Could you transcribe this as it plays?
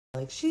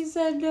Like, she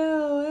said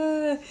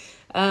no.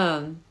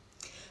 I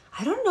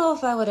don't know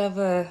if I would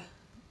ever...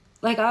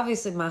 Like,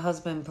 obviously, my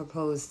husband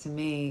proposed to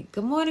me.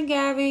 Good morning,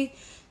 Gabby.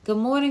 Good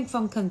morning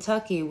from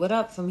Kentucky. What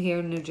up from here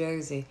in New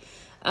Jersey?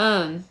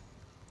 I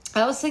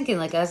was thinking,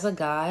 like, as a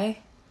guy,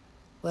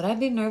 would I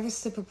be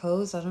nervous to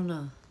propose? I don't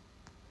know.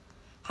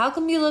 How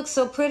come you look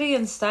so pretty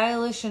and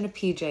stylish in a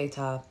PJ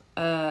top?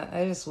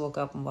 I just woke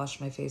up and washed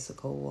my face with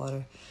cold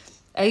water.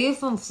 Are you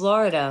from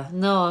Florida?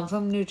 No, I'm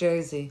from New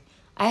Jersey.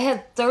 I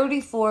had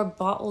 34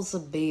 bottles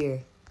of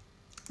beer.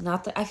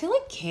 Not that I feel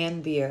like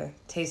canned beer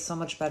tastes so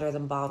much better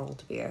than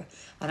bottled beer.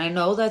 And I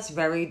know that's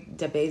very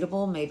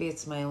debatable. Maybe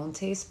it's my own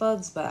taste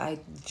buds, but I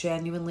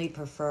genuinely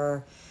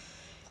prefer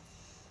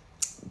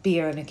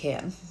beer in a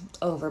can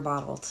over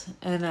bottled.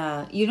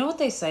 And you know what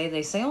they say?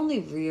 They say only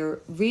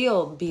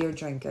real beer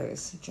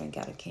drinkers drink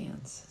out of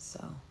cans.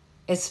 So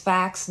it's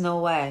facts, no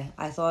way.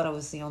 I thought I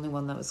was the only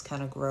one that was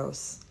kind of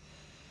gross.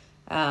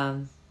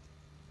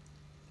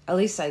 At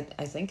least I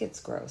think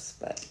it's gross,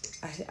 but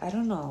I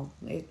don't know.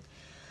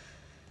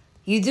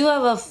 You do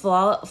have a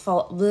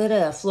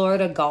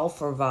Florida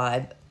golfer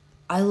vibe.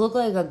 I look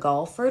like a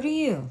golfer to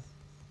you?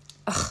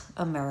 Ugh,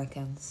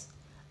 Americans.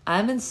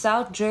 I'm in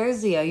South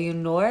Jersey. Are you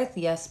north?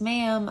 Yes,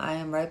 ma'am. I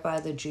am right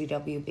by the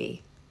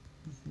GWB.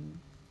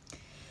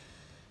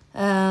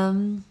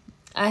 I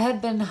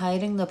had been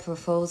hiding the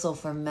proposal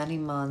for many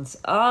months.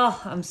 Oh,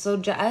 I'm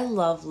so I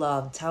love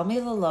love. Tell me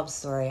the love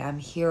story. I'm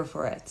here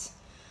for it.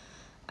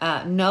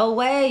 No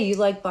way. You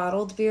like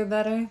bottled beer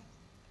better?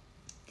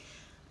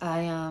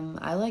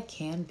 I like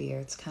canned beer.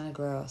 It's kind of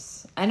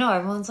gross. I know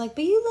everyone's like,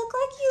 but you look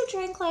like you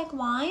drink like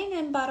wine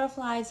and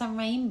butterflies and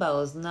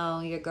rainbows. No,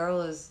 your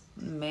girl is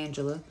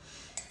Mangela.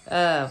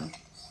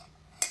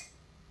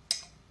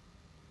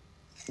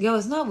 Yo,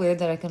 it's not weird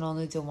that I can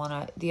only do one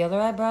eye. The other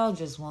eyebrow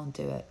just won't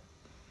do it.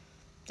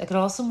 I could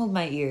also move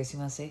my ears. You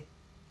want to see?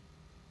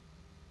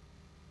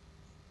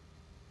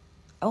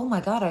 Oh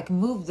my God, I can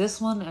move this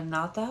one and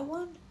not that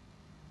one?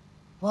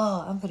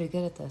 Whoa, I'm pretty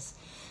good at this.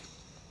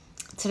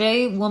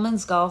 Today,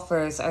 women's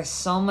golfers are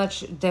so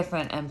much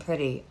different and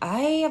pretty.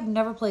 I have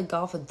never played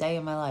golf a day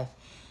in my life.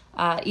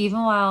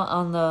 Even while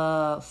on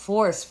the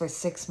force for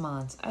 6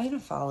 months. I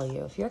didn't follow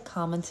you. If you're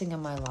commenting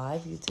on my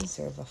live, you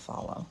deserve a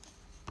follow.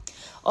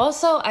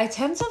 Also, I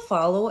tend to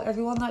follow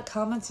everyone that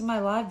comments in my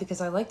live because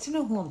I like to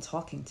know who I'm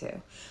talking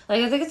to.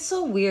 Like, I think it's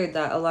so weird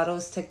that a lot of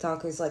those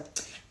TikTokers like,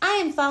 I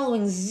am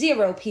following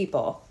 0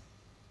 people.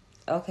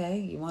 Okay,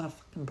 you want a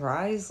fucking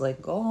prize?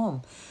 Like, go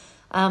home.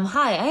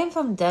 Hi, I am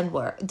from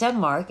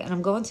Denmark, and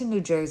I'm going to New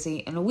Jersey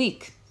in a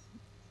week.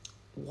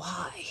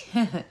 Why?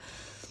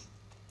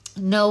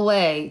 No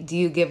way do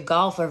you give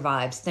golfer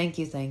vibes. Thank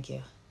you, thank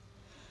you.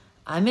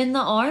 I'm in the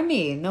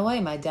army. No way,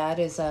 my dad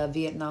is a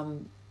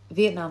Vietnam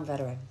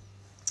veteran.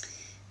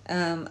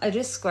 I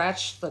just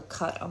scratched the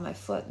cut on my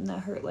foot, and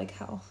that hurt like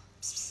hell.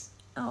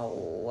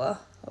 Oh,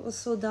 that was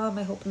so dumb.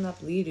 I hope I'm not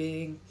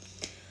bleeding.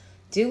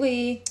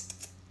 Dewey,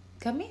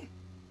 come here.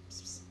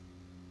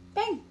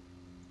 Bang.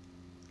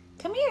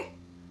 Come here.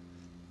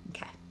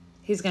 Okay.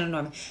 He's going to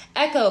ignore me.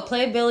 Echo,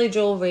 play Billy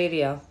Joel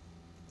radio.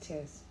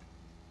 Cheers.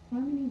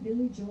 Harmony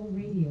Billy Joel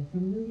radio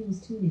from Williams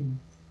Tune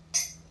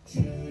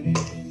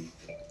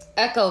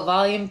Echo,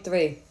 volume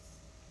 3.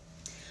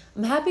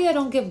 I'm happy I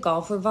don't give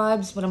golfer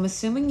vibes, but I'm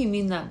assuming you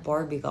mean that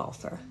Barbie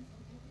golfer.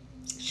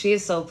 She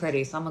is so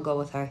pretty, so I'm going to go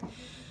with her.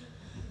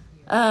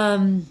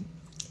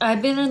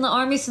 I've been in the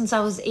army since I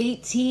was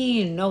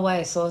 18. No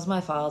way. So is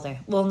my father.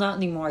 Well, not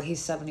anymore.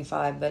 He's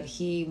 75, but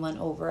he went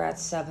over at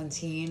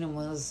 17 and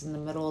was in the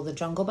middle of the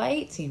jungle by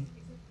 18.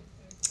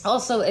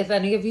 Also, if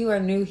any of you are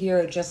new here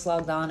or just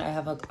logged on, I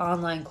have an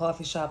online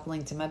coffee shop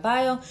linked in my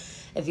bio.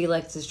 If you'd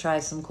like to try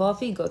some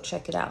coffee, go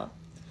check it out.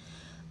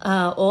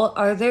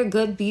 Are there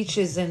good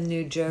beaches in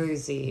New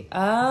Jersey?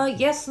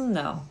 Yes and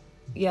no.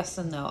 Yes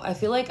and no. I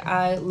feel like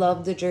I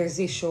loved the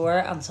Jersey Shore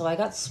until I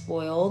got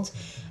spoiled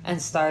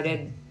and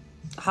started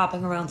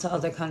hopping around to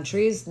other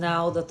countries.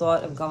 Now the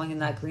thought of going in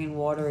that green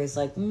water is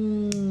like,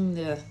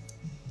 yeah.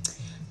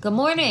 Good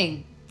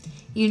morning.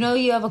 You know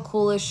you have a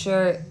coolest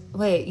shirt.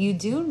 Wait, you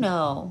do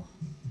know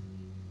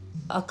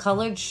a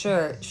colored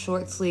shirt,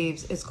 short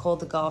sleeves, is called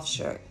the golf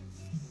shirt.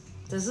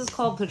 This is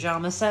called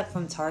pajama set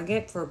from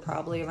Target for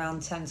probably around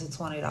 $10 to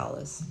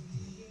 $20.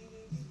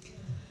 Did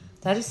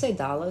I just say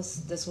dollars?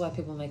 This is why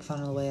people make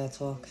fun of the way I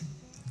talk.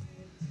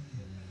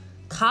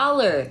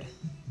 Collard.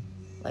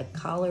 Like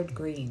collard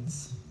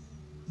greens.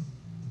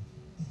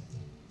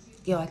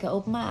 Yo, I can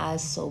open my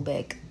eyes so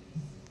big.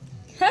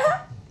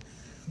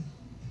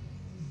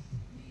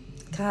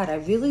 God, I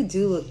really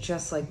do look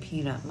just like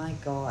Peanut. My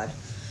God.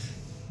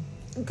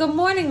 Good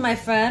morning, my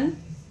friend.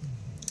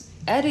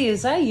 Eddie,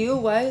 is that you?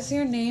 Why is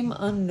your name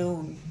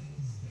unknown?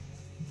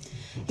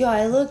 Yo,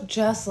 I look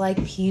just like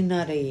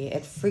Peanutty.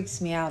 It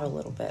freaks me out a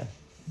little bit.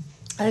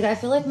 Like, I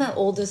feel like my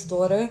oldest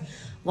daughter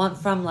went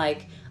from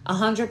like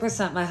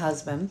 100% my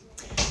husband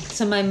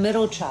to my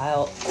middle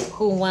child,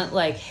 who went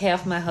like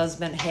half my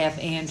husband, half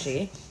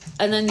Angie.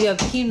 And then you have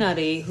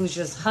Peanutty, who's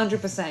just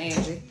 100%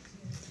 Angie.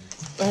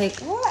 Like,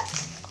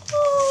 what?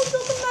 Oh,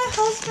 look at my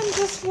husband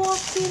just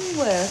walked in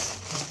with?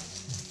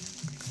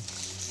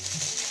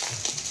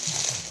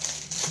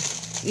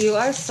 You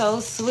are so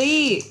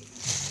sweet.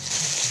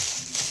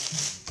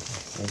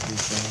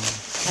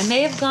 I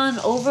may have gone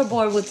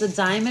overboard with the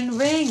diamond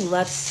ring.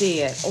 Let's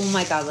see it. Oh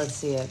my God, let's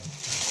see it.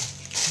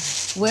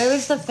 Where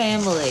is the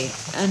family?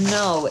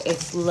 No,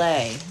 it's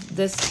Lay.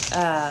 This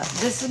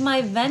is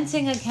my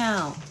venting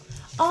account.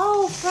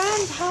 Oh,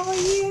 friend, how are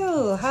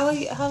you?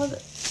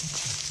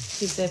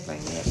 He did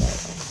bring me a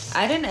bagel.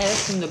 I didn't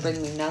ask him to bring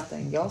me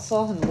nothing. Y'all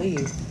saw him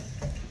leave.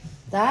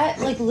 That,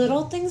 like,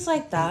 little things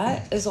like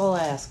that is all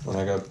I ask for. And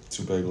I got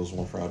 2 bagels,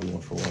 one for Abby,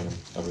 one for William.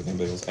 Everything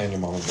bagels. And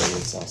your mama's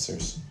bagels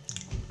downstairs.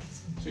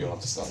 So you'll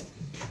have to stop.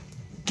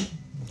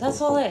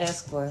 That's all I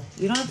ask for.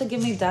 You don't have to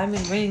give me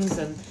diamond rings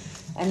and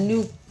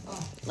new,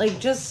 like,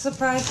 just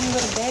surprise me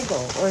with a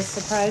bagel or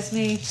surprise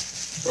me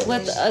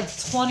with a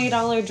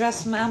 $20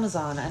 dress from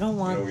Amazon. I don't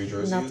want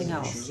nothing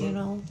else, you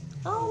know?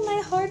 Oh, my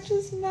heart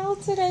just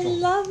melted. I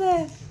love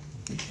it.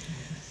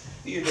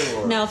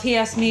 Theodore. Now, if he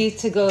asked me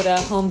to go to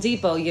Home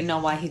Depot, you know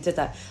why he did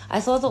that. I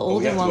thought the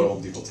older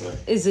one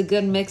is a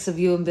good mix of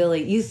you and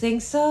Billy. You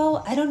think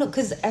so? I don't know,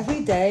 because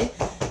every day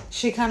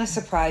she kind of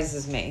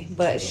surprises me,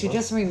 but she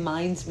just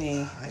reminds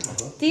me.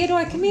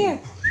 Theodore, come here.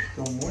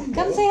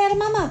 Come say hi to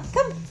Mama.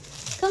 Come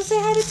say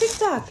hi to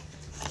TikTok.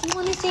 You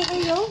want to say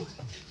hello,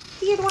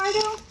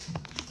 Theodore?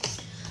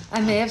 I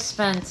may have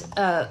spent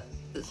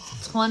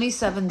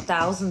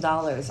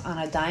 $27,000 on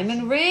a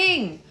diamond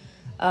ring.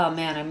 Oh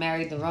man, I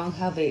married the wrong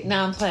hubby.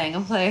 No, I'm playing.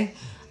 I'm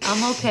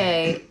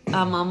okay.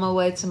 I'm on my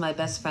way to my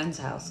best friend's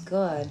house.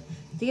 Good.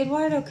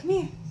 Eduardo, come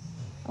here.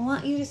 I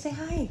want you to say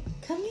hi.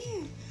 Come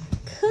here.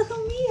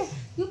 Come here.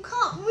 You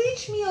can't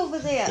reach me over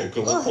there. Okay,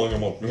 good luck pulling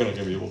him up. You're not going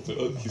to be able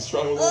to. He's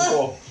trying with the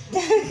ball.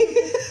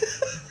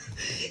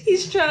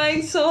 He's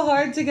trying so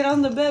hard to get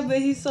on the bed, but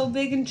he's so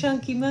big and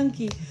chunky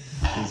monkey.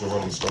 He's a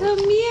running star. Come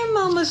here,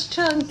 Mama's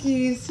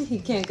Chunkies. He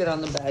can't get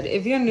on the bed.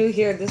 If you're new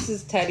here, this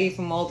is Teddy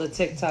from all the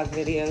TikTok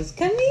videos.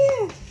 Come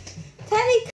here. Teddy,